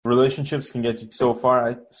relationships can get you so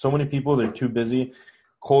far. So many people, they're too busy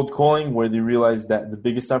cold calling, where they realize that the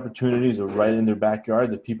biggest opportunities are right in their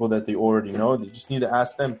backyard, the people that they already know. They just need to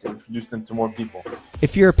ask them to introduce them to more people.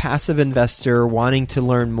 If you're a passive investor wanting to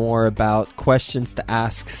learn more about questions to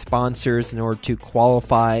ask sponsors in order to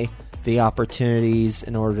qualify the opportunities,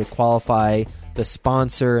 in order to qualify the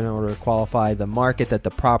sponsor, in order to qualify the market that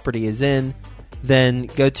the property is in, then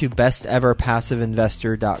go to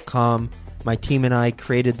besteverpassiveinvestor.com. My team and I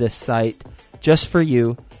created this site just for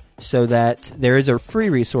you, so that there is a free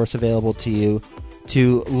resource available to you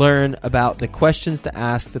to learn about the questions to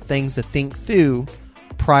ask, the things to think through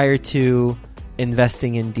prior to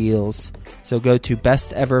investing in deals. So go to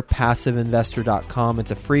besteverpassiveinvestor.com.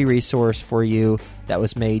 It's a free resource for you that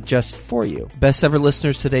was made just for you. Best Ever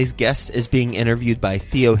listeners, today's guest is being interviewed by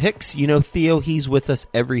Theo Hicks. You know Theo, he's with us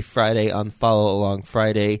every Friday on Follow Along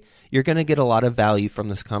Friday. You're going to get a lot of value from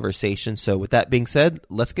this conversation. So with that being said,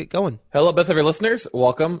 let's get going. Hello, Best Ever listeners.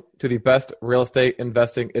 Welcome to the Best Real Estate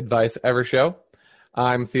Investing Advice Ever show.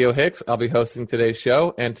 I'm Theo Hicks. I'll be hosting today's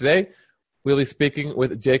show. And today we'll be speaking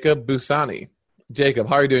with Jacob Boussani. Jacob,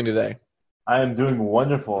 how are you doing today? I am doing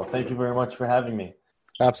wonderful. Thank you very much for having me.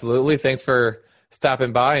 Absolutely. Thanks for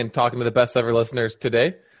stopping by and talking to the Best Ever listeners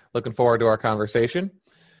today. Looking forward to our conversation.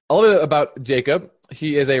 A little bit about Jacob.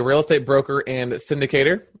 He is a real estate broker and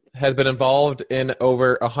syndicator. Has been involved in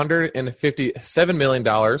over $157 million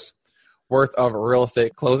worth of real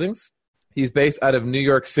estate closings. He's based out of New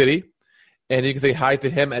York City, and you can say hi to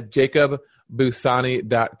him at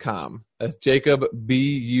jacobboussani.com. That's Jacob,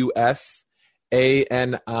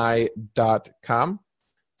 Boussani.com.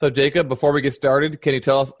 So Jacob, before we get started, can you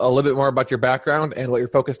tell us a little bit more about your background and what you're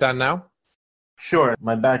focused on now? Sure.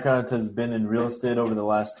 My background has been in real estate over the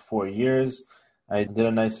last 4 years. I did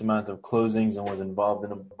a nice amount of closings and was involved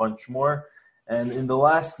in a bunch more. And in the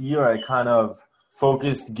last year, I kind of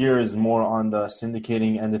focused gears more on the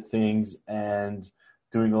syndicating end of things and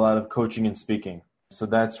doing a lot of coaching and speaking. So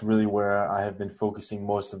that's really where I have been focusing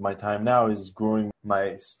most of my time now, is growing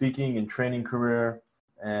my speaking and training career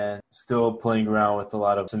and still playing around with a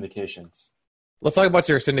lot of syndications. Let's talk about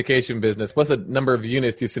your syndication business. What's the number of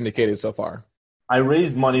units you syndicated so far? I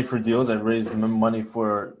raised money for deals. I raised money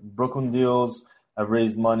for Brooklyn deals. I've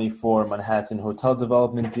raised money for Manhattan hotel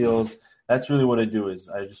development deals. That's really what I do, is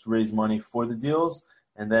I just raise money for the deals,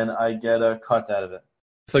 and then I get a cut out of it.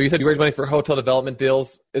 So you said you raise money for hotel development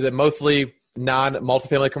deals. Is it mostly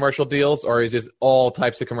non-multifamily commercial deals, or is it just all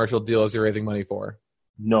types of commercial deals you're raising money for?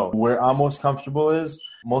 No. Where I'm most comfortable is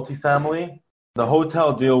multifamily. The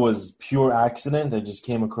hotel deal was pure accident. I just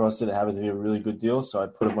came across it. It happened to be a really good deal, so I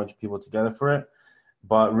put a bunch of people together for it.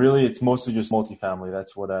 But really, it's mostly just multifamily.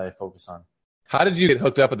 That's what I focus on. How did you get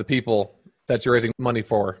hooked up with the people that you're raising money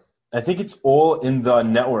for? I think it's all in the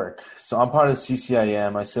network. So I'm part of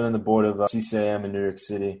CCIM. I sit on the board of CCIM in New York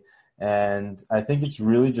City. And I think it's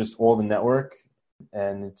really just all the network.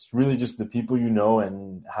 And it's really just the people you know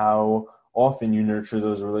and how often you nurture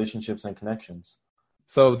those relationships and connections.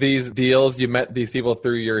 So these deals, you met these people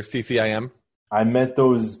through your CCIM? I met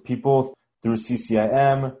those people through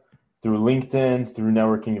CCIM, through LinkedIn, through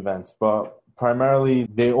networking events. But primarily,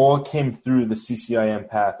 they all came through the CCIM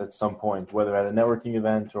path at some point, whether at a networking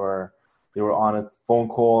event or they were on a phone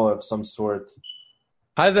call of some sort.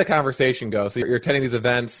 How does that conversation go? So you're attending these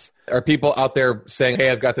events. Are people out there saying,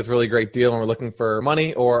 hey, I've got this really great deal and we're looking for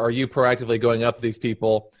money? Or are you proactively going up to these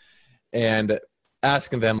people and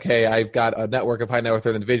asking them, okay, I've got a network of high net worth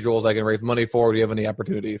individuals I can raise money for. Do you have any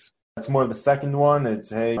opportunities? It's more of the second one.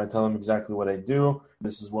 It's, hey, I tell them exactly what I do.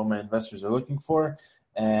 This is what my investors are looking for.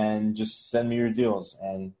 And just send me your deals.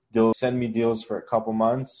 And they'll send me deals for a couple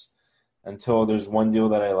months until there's one deal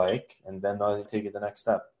that I like, and then I'll take it the next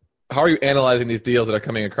step. How are you analyzing these deals that are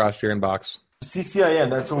coming across your inbox? CCIM,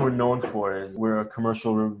 that's what we're known for. Is we're a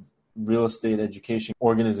commercial real estate education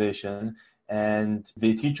organization, and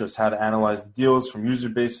they teach us how to analyze the deals, from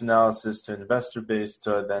user-based analysis to investor-based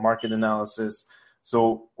to the market analysis.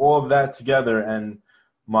 So all of that together, and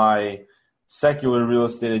my secular real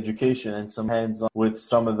estate education and some hands-on with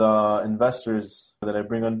some of the investors that I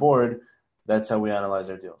bring on board, that's how we analyze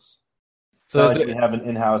our deals. So like we have an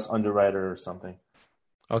in-house underwriter or something.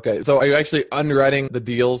 Okay. So are you actually underwriting the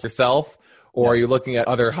deals yourself, or are you looking at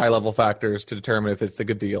other high-level factors to determine if it's a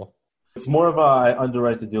good deal? It's more of I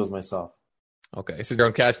underwrite the deals myself. Okay. So your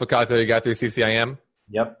own cash flow calculator you got through CCIM?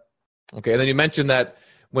 Yep. Okay. And then you mentioned that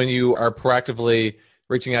when you are proactively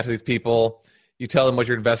reaching out to these people, you tell them what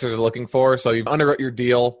your investors are looking for. So you've underwrote your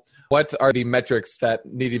deal. What are the metrics that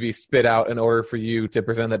need to be spit out in order for you to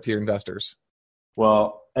present that to your investors?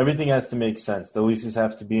 Well, everything has to make sense. The leases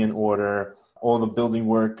have to be in order. All the building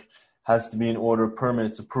work has to be in order,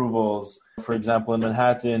 permits, approvals. For example, in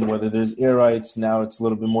Manhattan, whether there's air rights, now it's a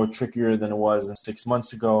little bit more trickier than it was 6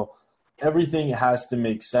 months ago. Everything has to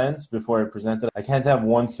make sense before I present it. I can't have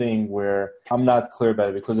one thing where I'm not clear about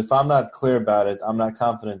it, because if I'm not clear about it, I'm not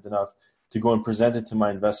confident enough to go and present it to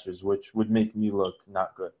my investors, which would make me look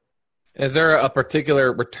not good. Is there a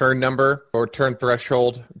particular return number or return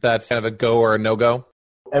threshold that's kind of a go or a no-go?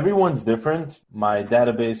 Everyone's different. My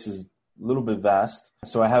database is a little bit vast.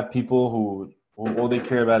 So I have people who all they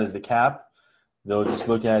care about is the cap. They'll just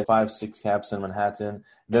look at 5-6 caps in Manhattan.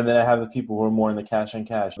 Then I have the people who are more in the cash on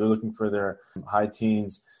cash. They're looking for their high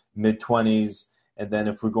teens, mid-20s. And then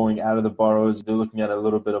if we're going out of the boroughs, they're looking at a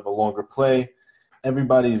little bit of a longer play.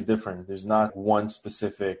 Everybody is different. There's not one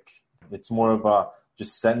specific. It's more of a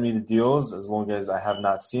just send me the deals. As long as I have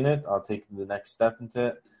not seen it, I'll take the next step into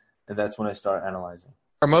it. And that's when I start analyzing.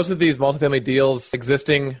 Are most of these multifamily deals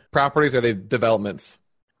existing properties or are they developments?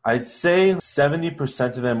 I'd say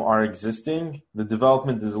 70% of them are existing. The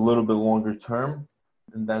development is a little bit longer term,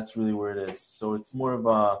 and that's really where it is. So it's more of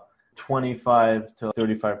a 25 to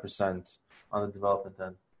 35% on the development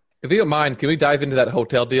end. If you don't mind, can we dive into that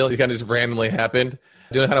hotel deal? It kind of just randomly happened. Do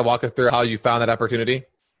you want to kind of walk us through how you found that opportunity?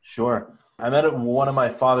 Sure. I met one of my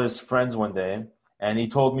father's friends one day, and he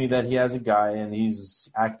told me that he has a guy and he's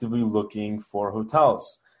actively looking for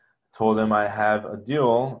hotels. Told him I have a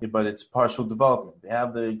deal, but it's partial development. They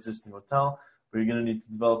have the existing hotel, but you're going to need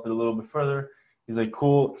to develop it a little bit further. He's like,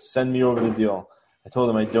 cool, send me over the deal. I told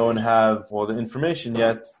him I don't have all the information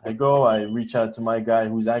yet. I reach out to my guy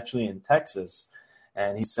who's actually in Texas,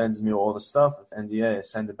 and he sends me all the stuff. NDA, I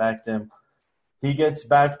send it back to him. He gets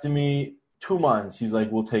back to me 2 months. He's like,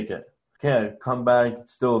 we'll take it. Okay, I come back.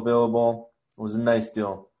 It's still available. It was a nice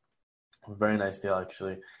deal. A very nice deal,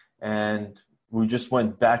 actually. And we just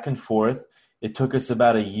went back and forth. It took us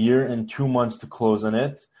about 1 year and 2 months to close on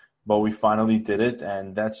it, but we finally did it,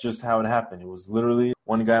 and that's just how it happened. It was literally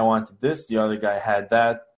one guy wanted this, the other guy had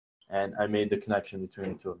that, and I made the connection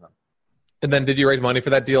between the two of them. And then did you raise money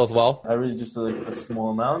for that deal as well? I raised just a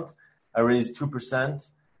small amount. I raised 2%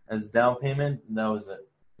 as down payment, and that was it.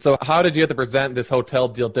 So how did you have to present this hotel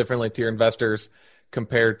deal differently to your investors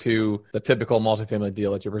compared to the typical multifamily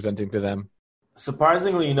deal that you're presenting to them?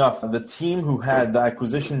 Surprisingly enough, the team who had the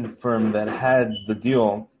acquisition firm that had the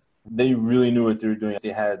deal, they really knew what they were doing.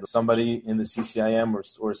 They had somebody in the CCIM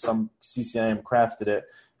or some CCIM crafted it,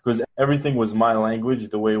 because everything was my language,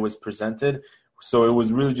 the way it was presented. So it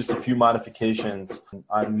was really just a few modifications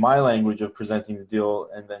on my language of presenting the deal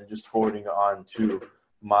and then just forwarding it on to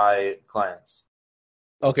my clients.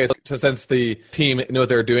 Okay, so since the team knew what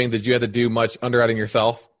they were doing, did you have to do much underwriting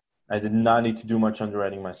yourself? I did not need to do much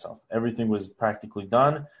underwriting myself. Everything was practically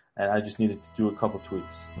done, and I just needed to do a couple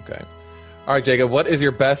tweaks. Okay. All right, Jacob, what is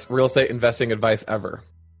your best real estate investing advice ever?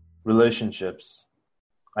 Relationships.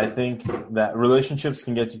 I think that relationships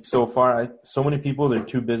can get you so far. So many people, they're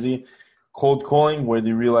too busy cold calling, where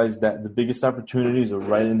they realize that the biggest opportunities are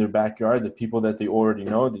right in their backyard, the people that they already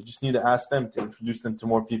know. They just need to ask them to introduce them to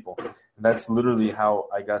more people. And that's literally how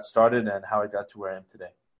I got started and how I got to where I am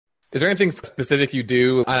today. Is there anything specific you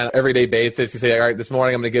do on an everyday basis? You say, all right, this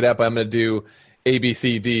morning I'm going to get up, I'm going to do A, B,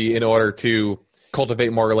 C, D in order to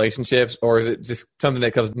cultivate more relationships? Or is it just something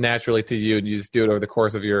that comes naturally to you and you just do it over the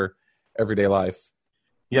course of your everyday life?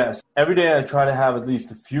 Yes. Every day I try to have at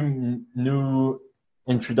least a few new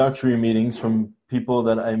introductory meetings from people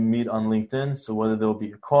that I meet on LinkedIn. So whether there'll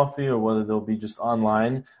be a coffee or whether they'll be just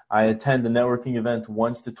online, I attend the networking event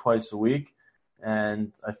once to twice a week.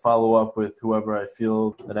 And I follow up with whoever I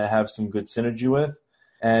feel that I have some good synergy with.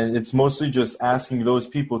 And it's mostly just asking those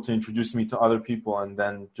people to introduce me to other people and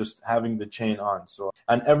then just having the chain on. So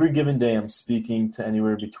on every given day, I'm speaking to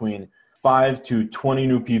anywhere between 5 to 20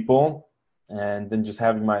 new people, and then just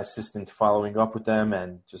having my assistant following up with them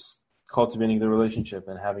and just cultivating the relationship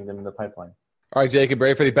and having them in the pipeline. All right, Jacob,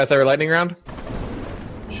 ready for the best ever lightning round?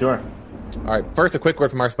 Sure. All right, first, a quick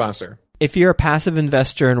word from our sponsor. If you're a passive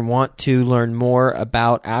investor and want to learn more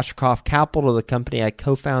about Ashcroft Capital, the company I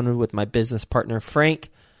co-founded with my business partner, Frank,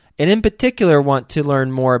 and in particular want to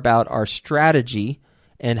learn more about our strategy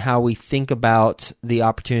and how we think about the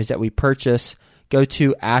opportunities that we purchase, go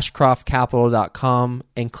to ashcroftcapital.com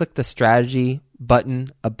and click the strategy button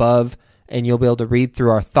above, and you'll be able to read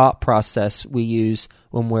through our thought process we use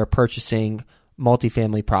when we're purchasing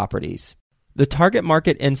multifamily properties. The Target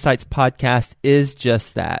Market Insights podcast is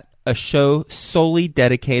just that, a show solely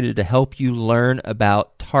dedicated to help you learn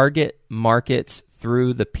about target markets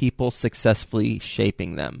through the people successfully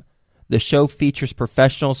shaping them. The show features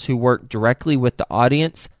professionals who work directly with the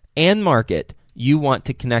audience and market you want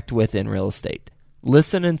to connect with in real estate.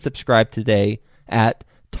 Listen and subscribe today at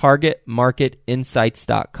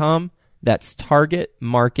targetmarketinsights.com. That's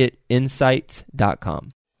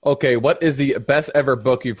targetmarketinsights.com. Okay, what is the best ever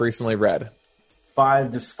book you've recently read? 5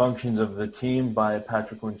 Dysfunctions of the Team by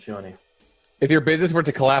Patrick Lencioni. If your business were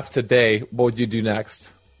to collapse today, what would you do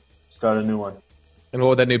next? Start a new one. And what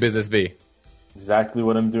would that new business be? Exactly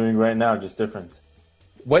what I'm doing right now, just different.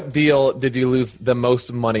 What deal did you lose the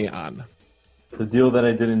most money on? The deal that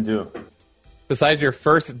I didn't do. Besides your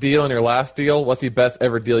first deal and your last deal, what's the best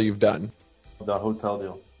ever deal you've done? The hotel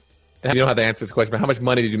deal. You don't have to answer this question, but how much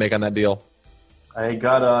money did you make on that deal? I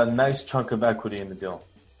got a nice chunk of equity in the deal.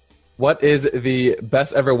 What is the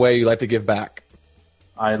best ever way you like to give back?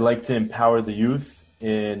 I'd like to empower the youth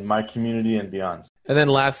in my community and beyond. And then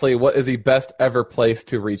lastly, what is the best ever place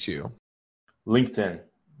to reach you? LinkedIn,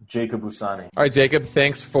 Jacob Busani. All right, Jacob,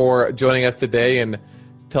 thanks for joining us today and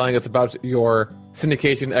telling us about your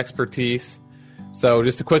syndication expertise. So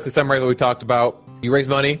just to quickly summarize what we talked about, you raise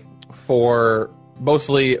money for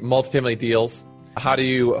mostly multifamily deals. How do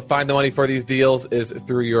you find the money for these deals is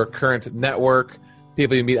through your current network,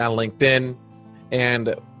 people you meet on LinkedIn,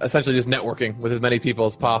 and essentially just networking with as many people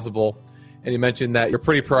as possible. And you mentioned that you're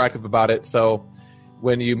pretty proactive about it. So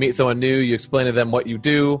when you meet someone new, you explain to them what you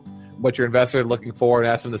do, what your investor is looking for, and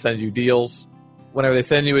ask them to send you deals. Whenever they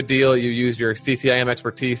send you a deal, you use your CCIM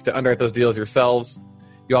expertise to underwrite those deals yourselves.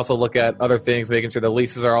 You also look at other things, making sure the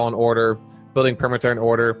leases are all in order, building permits are in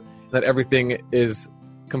order, and that everything is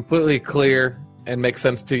completely clear and makes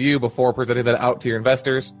sense to you before presenting that out to your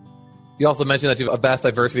investors. You also mentioned that you have a vast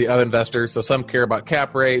diversity of investors. So some care about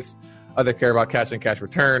cap rates, others care about cash and cash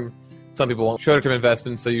return. Some people want shorter-term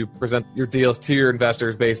investments, so you present your deals to your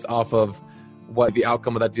investors based off of what the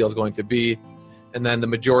outcome of that deal is going to be. And then the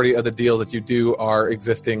majority of the deals that you do are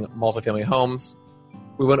existing multifamily homes.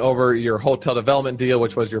 We went over your hotel development deal,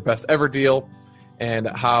 which was your best ever deal, and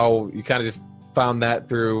how you kind of just found that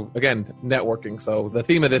through, again, networking. So the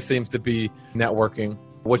theme of this seems to be networking,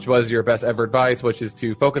 which was your best ever advice, which is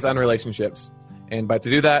to focus on relationships. And to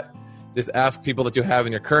do that, just ask people that you have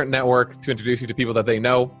in your current network to introduce you to people that they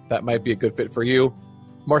know that might be a good fit for you.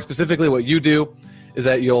 More specifically, what you do is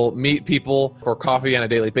that you'll meet people for coffee on a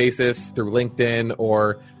daily basis through LinkedIn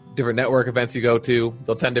or different network events you go to.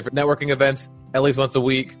 You'll attend different networking events at least once a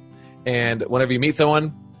week. And whenever you meet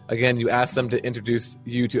someone, again, you ask them to introduce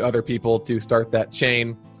you to other people to start that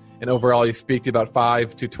chain. And overall, you speak to about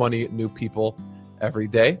 5 to 20 new people every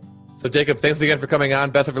day. So Jacob, thanks again for coming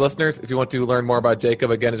on. Best of our listeners. If you want to learn more about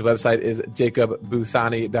Jacob, again, his website is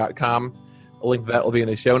jacobbusani.com. A link to that will be in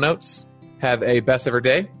the show notes. Have a best ever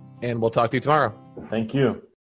day, and we'll talk to you tomorrow. Thank you.